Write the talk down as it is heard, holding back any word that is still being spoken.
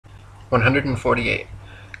148.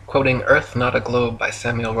 Quoting Earth Not a Globe by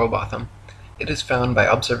Samuel Rowbotham, it is found by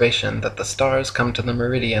observation that the stars come to the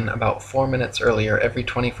meridian about 4 minutes earlier every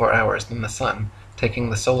 24 hours than the sun, taking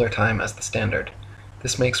the solar time as the standard.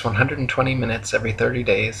 This makes 120 minutes every 30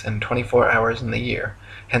 days and 24 hours in the year,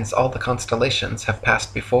 hence all the constellations have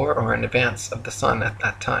passed before or in advance of the sun at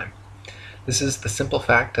that time. This is the simple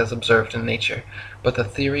fact as observed in nature, but the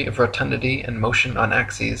theory of rotundity and motion on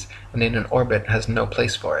axes and in an orbit has no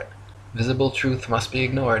place for it. Visible truth must be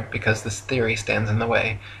ignored because this theory stands in the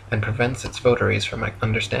way and prevents its votaries from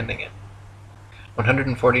understanding it.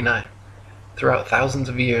 149. Throughout thousands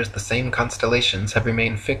of years the same constellations have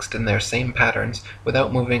remained fixed in their same patterns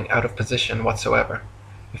without moving out of position whatsoever.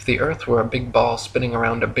 If the Earth were a big ball spinning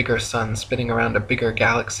around a bigger sun, spinning around a bigger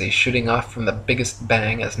galaxy, shooting off from the biggest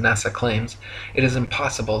bang as NASA claims, it is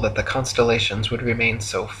impossible that the constellations would remain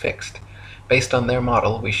so fixed. Based on their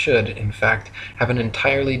model, we should, in fact, have an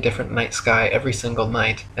entirely different night sky every single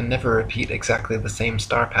night and never repeat exactly the same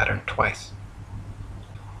star pattern twice.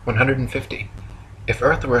 150. If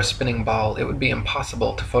Earth were a spinning ball, it would be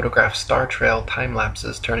impossible to photograph star trail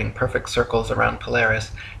time-lapses turning perfect circles around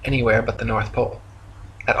Polaris anywhere but the North Pole.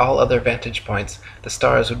 At all other vantage points, the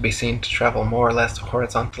stars would be seen to travel more or less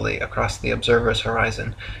horizontally across the observer's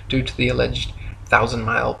horizon due to the alleged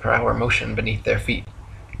 1,000-mile-per-hour motion beneath their feet.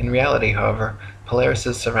 In reality, however,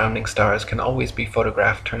 Polaris's surrounding stars can always be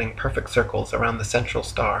photographed turning perfect circles around the central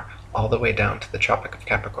star all the way down to the Tropic of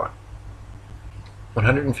Capricorn.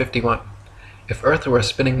 151. If Earth were a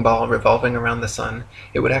spinning ball revolving around the sun,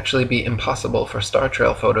 it would actually be impossible for star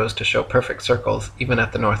trail photos to show perfect circles even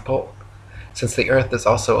at the North Pole. Since the Earth is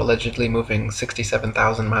also allegedly moving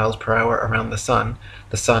 67,000 miles per hour around the sun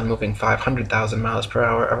moving 500,000 miles per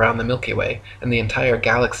hour around the Milky Way, and the entire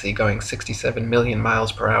galaxy going 67 million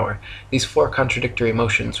miles per hour, these four contradictory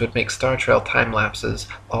motions would make star trail time lapses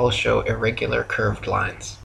all show irregular curved lines.